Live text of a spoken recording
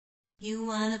You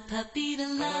want a puppy to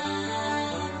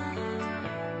love,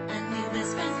 a new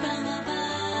best friend from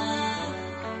above.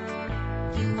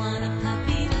 You want a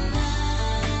puppy to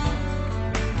love,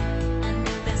 a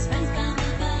new best friend from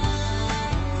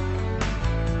above.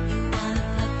 You want a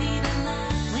puppy to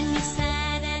love when you're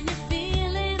sad and you're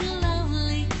feeling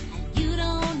lonely and you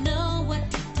don't know what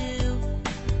to do.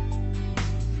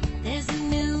 There's a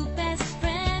new best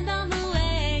friend on the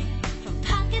way from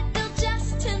Pocketville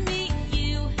just to meet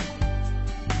you.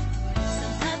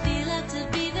 Some puppy love to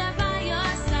be there by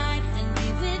your side and be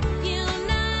with you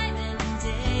night and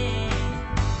day.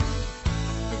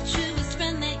 The truest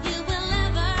friend that you will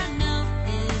ever know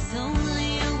is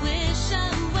only a wish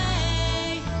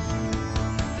away.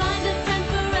 Find a friend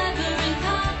forever in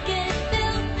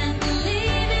Pocketville and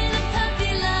believe in a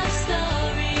puppy love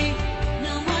story.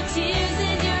 No more tears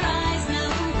in your eyes, no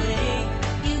way.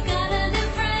 You got a new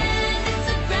friend, it's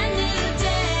a brand new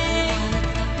day. Want a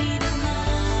puppy to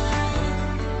love,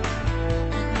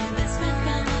 a new best friend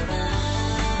from above.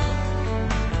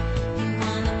 You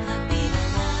want a puppy to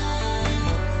love,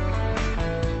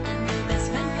 a new best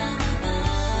friend from above.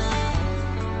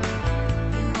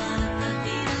 You want a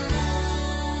puppy to love.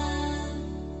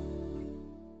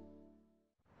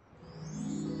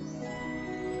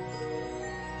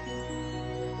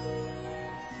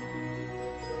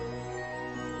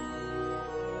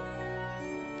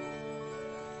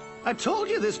 I told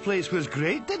you this place was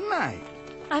great, didn't I?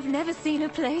 I've never seen a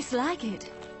place like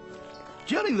it.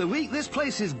 During the week, this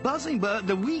place is buzzing, but at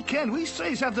the weekend, we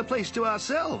strays have the place to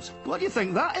ourselves. What do you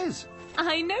think that is?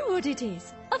 I know what it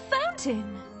is. A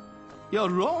fountain. You're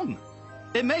wrong.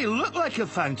 It may look like a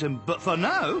fountain, but for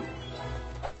now...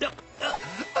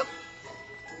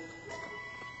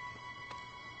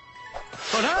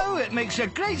 For now, it makes a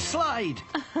great slide.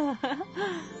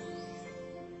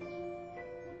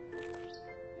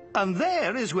 And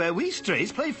there is where we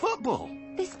strays play football.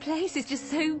 This place is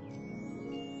just so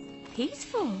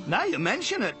peaceful. Now you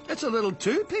mention it, it's a little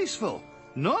too peaceful.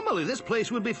 Normally this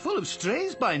place would be full of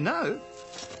strays by now.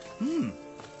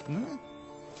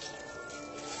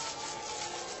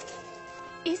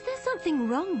 Is there something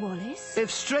wrong, Wallace? If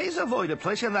strays avoid a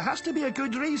place, then there has to be a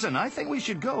good reason. I think we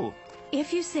should go.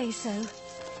 If you say so.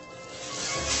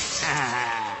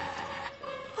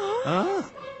 Huh?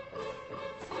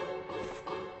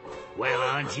 Well,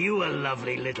 aren't you a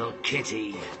lovely little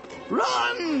kitty?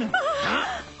 Run!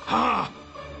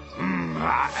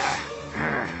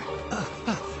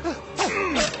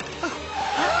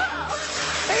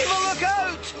 Ava, look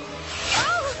out!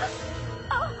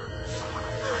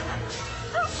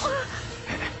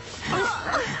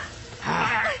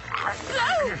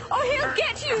 No! Or he'll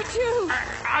get you too!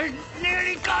 I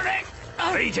nearly got it!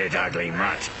 Beat it, ugly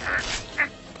mutt!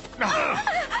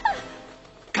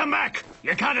 Come back!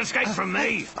 You can't escape from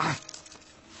me!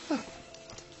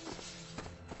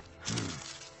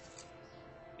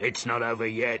 It's not over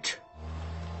yet.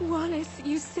 Wallace,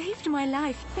 you saved my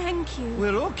life. Thank you.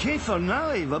 We're okay for now,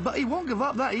 Ava, but he won't give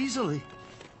up that easily.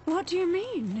 What do you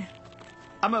mean?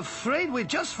 I'm afraid we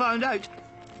just found out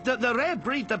that the rare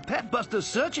breed the Pet Buster's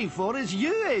searching for is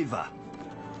you, Ava.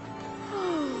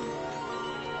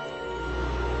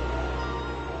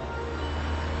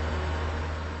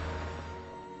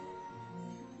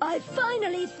 I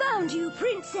finally found you,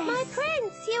 Princess. My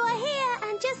prince, you are here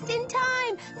and just in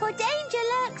time, for danger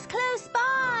lurks close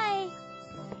by.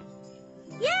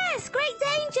 Yes, great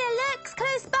danger lurks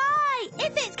close by,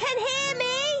 if it can hear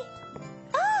me.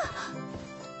 Oh,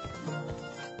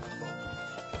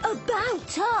 About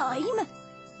time.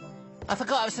 I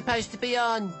forgot I was supposed to be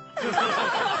on. I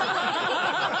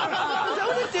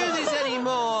don't want to do this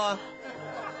anymore.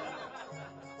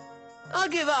 I'll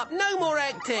give up. No more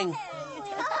acting.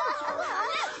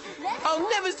 I'll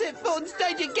never set foot on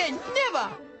stage again. Never.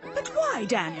 But why,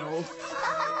 Daniel?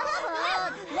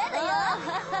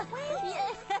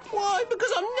 Why?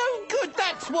 Because I'm no good,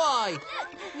 that's why.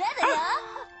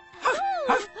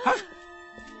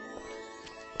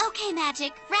 okay,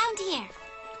 Magic, round here.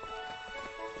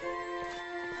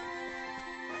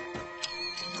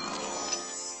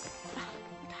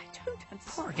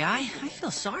 Poor guy. I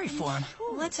feel sorry for him.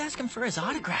 Let's ask him for his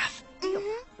autograph.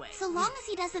 So long as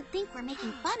he doesn't think we're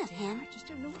making fun of him. I just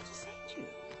don't know what to say to you.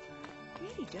 I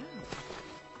really don't.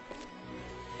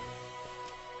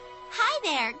 Hi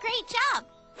there, great job.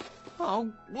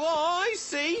 Oh, well, I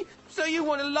see. So you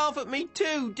want to laugh at me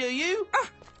too, do you?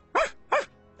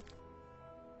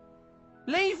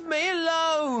 Leave me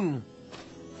alone.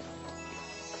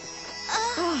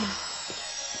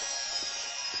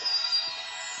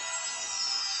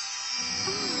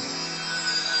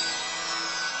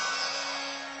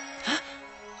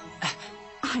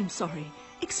 I I'm sorry.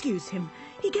 Excuse him.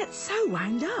 He gets so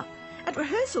wound up. At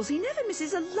rehearsals, he never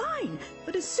misses a line.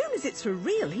 But as soon as it's for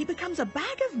real, he becomes a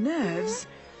bag of nerves.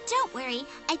 Don't worry.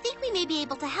 I think we may be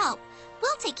able to help.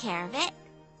 We'll take care of it.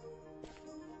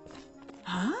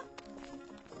 Huh?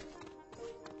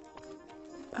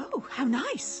 Oh, how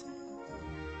nice.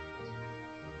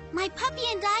 My puppy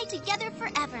and I together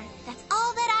forever. That's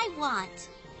all that I want.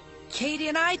 Katie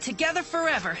and I together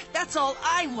forever. That's all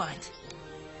I want.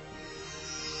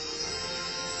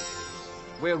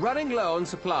 We're running low on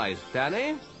supplies,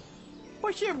 Danny.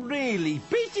 But you're really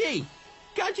busy.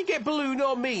 Can't you get Balloon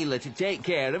or Mila to take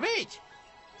care of it?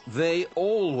 They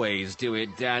always do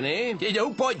it, Danny. You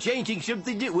don't point changing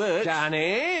something that works.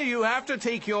 Danny, you have to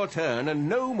take your turn and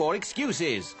no more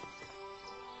excuses.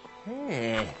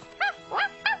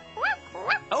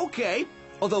 Okay,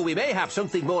 although we may have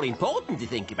something more important to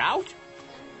think about.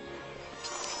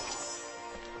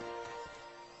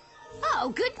 Oh,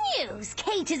 good news.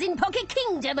 Kate is in Pocket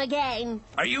Kingdom again.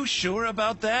 Are you sure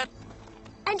about that?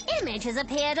 An image has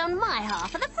appeared on my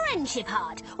half of the Friendship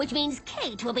Heart, which means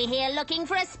Kate will be here looking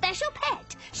for a special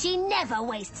pet. She never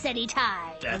wastes any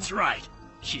time. That's right.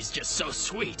 She's just so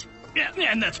sweet. Yeah,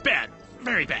 and that's bad.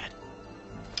 Very bad.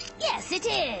 Yes, it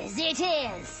is. It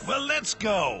is. Well, let's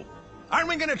go. Aren't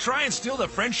we going to try and steal the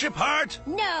Friendship Heart?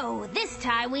 No, this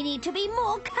time we need to be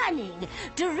more cunning.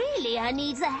 Dorelia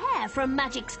needs a hair from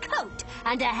Magic's coat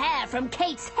and a hair from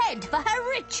Kate's head for her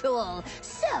ritual.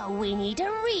 So we need a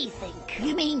rethink.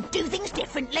 You mean do things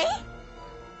differently?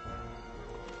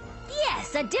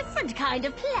 Yes, a different kind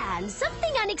of plan.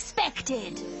 Something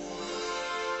unexpected.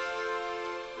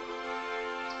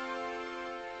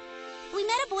 We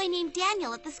met a boy named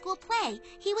Daniel at the school play.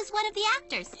 He was one of the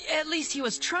actors. At least he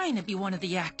was trying to be one of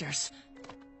the actors.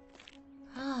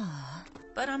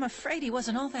 But I'm afraid he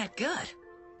wasn't all that good.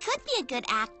 Could be a good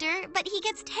actor, but he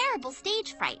gets terrible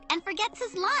stage fright and forgets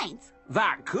his lines.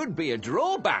 That could be a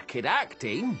drawback in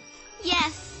acting.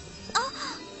 Yes.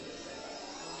 Oh,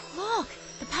 Look,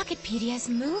 the Pocketpedia is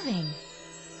moving.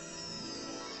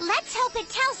 let's hope it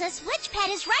tells us which pet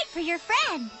is right for your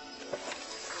friend.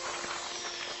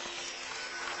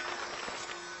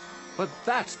 But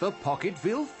that's the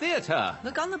Pocketville Theatre.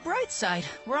 Look on the bright side.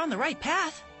 We're on the right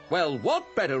path. Well,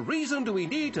 what better reason do we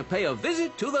need to pay a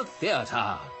visit to the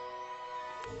theatre?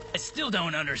 I still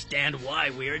don't understand why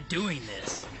we are doing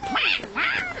this.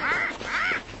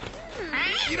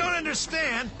 You don't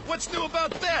understand? What's new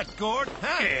about that, Gort?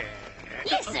 Huh?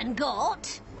 Listen,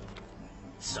 Gort.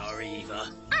 Sorry,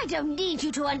 Eva. I don't need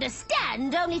you to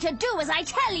understand, only to do as I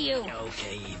tell you.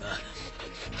 Okay, Eva.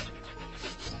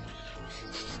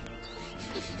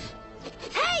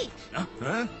 Hey!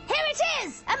 Huh? Here it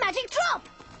is! A magic drop!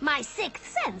 My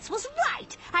sixth sense was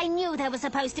right. I knew there was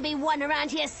supposed to be one around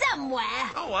here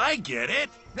somewhere. Oh, I get it.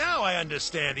 Now I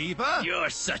understand, Eva. You're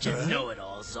such a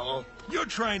know-it-all, Zol. You're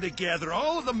trying to gather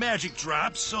all of the magic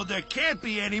drops so there can't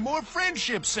be any more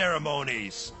friendship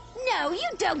ceremonies. No, you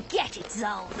don't get it,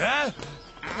 Zol. Huh?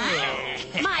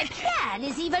 My plan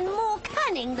is even more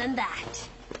cunning than that.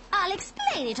 I'll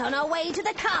explain it on our way to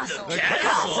the castle. The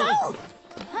castle?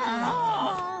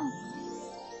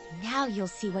 Now you'll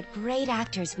see what great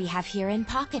actors we have here in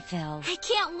Pocketville. I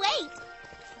can't wait.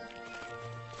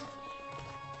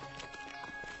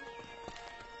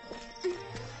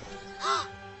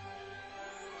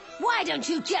 Why don't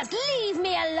you just leave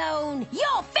me alone?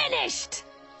 You're finished!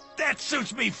 That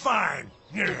suits me fine.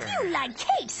 If you like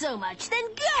Kate so much, then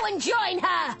go and join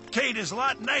her! Kate is a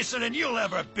lot nicer than you'll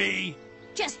ever be.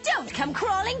 Just don't come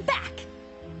crawling back.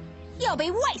 You'll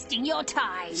be wasting your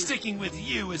time. Sticking with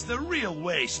you is the real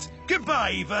waste.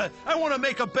 Goodbye, Eva. I want to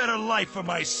make a better life for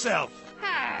myself.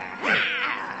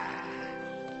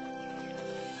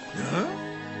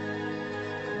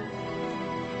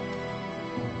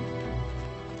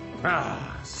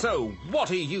 So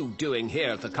what are you doing here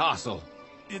at the castle?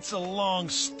 It's a long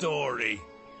story.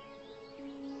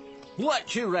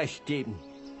 Let you rest in.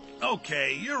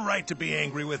 Okay, you're right to be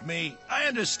angry with me. I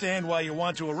understand why you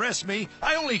want to arrest me.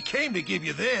 I only came to give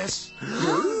you this.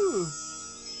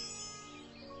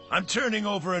 I'm turning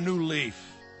over a new leaf.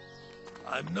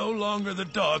 I'm no longer the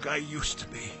dog I used to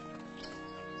be.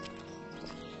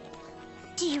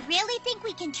 Do you really think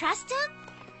we can trust him?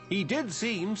 He did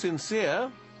seem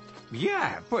sincere.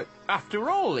 Yeah, but after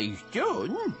all he's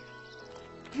done...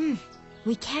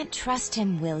 We can't trust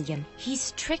him, William.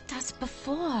 He's tricked us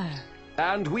before.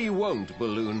 And we won't,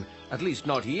 Balloon. At least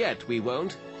not yet, we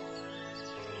won't.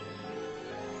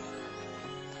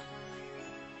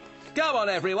 Come on,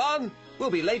 everyone. We'll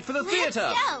be late for the theatre.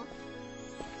 Let's go.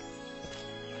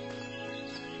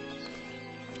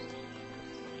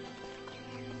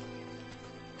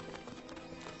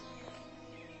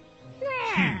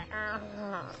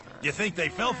 You think they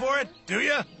fell for it, do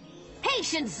you?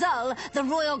 Patience, Zul. The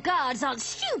royal guards aren't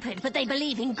stupid, but they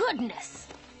believe in goodness.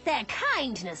 Their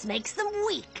kindness makes them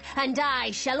weak, and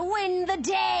I shall win the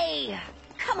day.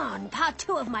 Come on, part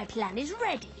 2 of my plan is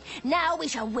ready. Now we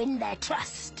shall win their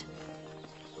trust.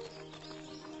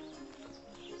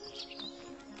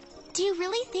 Do you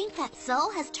really think that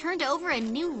Zul has turned over a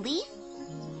new leaf?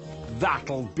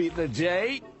 That'll beat the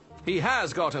day. He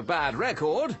has got a bad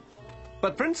record.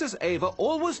 But Princess Ava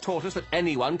always taught us that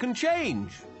anyone can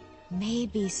change.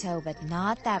 Maybe so, but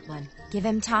not that one. Give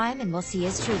him time and we'll see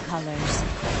his true colors.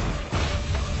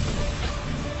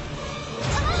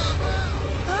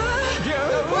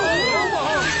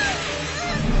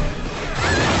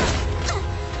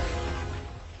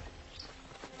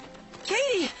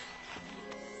 Katie!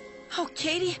 Oh,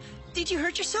 Katie, did you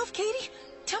hurt yourself, Katie?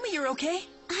 Tell me you're okay.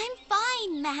 I'm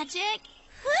fine, Magic.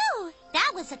 Whew,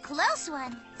 that was a close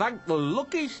one. Thank the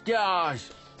lucky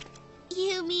stars.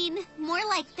 You mean more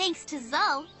like thanks to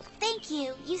Zul? Thank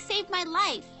you. You saved my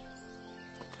life.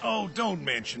 Oh, don't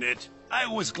mention it. I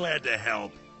was glad to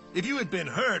help. If you had been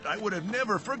hurt, I would have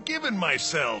never forgiven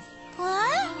myself.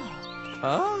 What?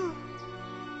 Huh?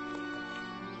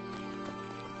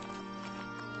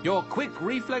 Your quick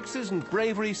reflexes and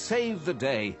bravery saved the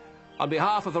day. On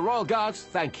behalf of the Royal Guards,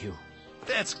 thank you.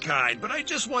 That's kind, but I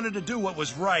just wanted to do what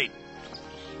was right.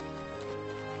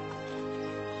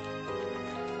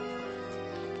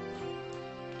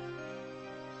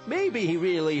 Maybe he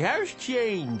really has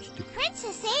changed.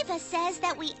 Princess Ava says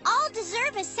that we all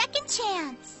deserve a second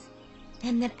chance.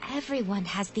 And that everyone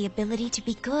has the ability to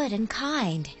be good and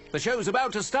kind. The show's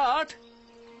about to start.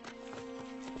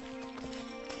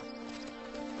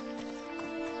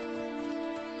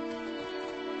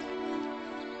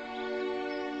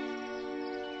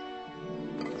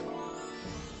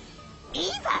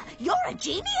 Eva, you're a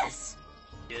genius.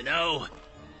 You know,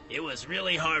 it was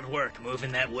really hard work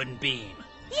moving that wooden beam.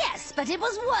 Yes, but it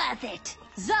was worth it.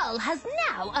 Zul has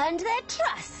now earned their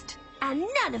trust. And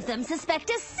none of them suspect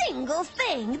a single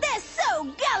thing. They're so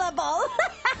gullible.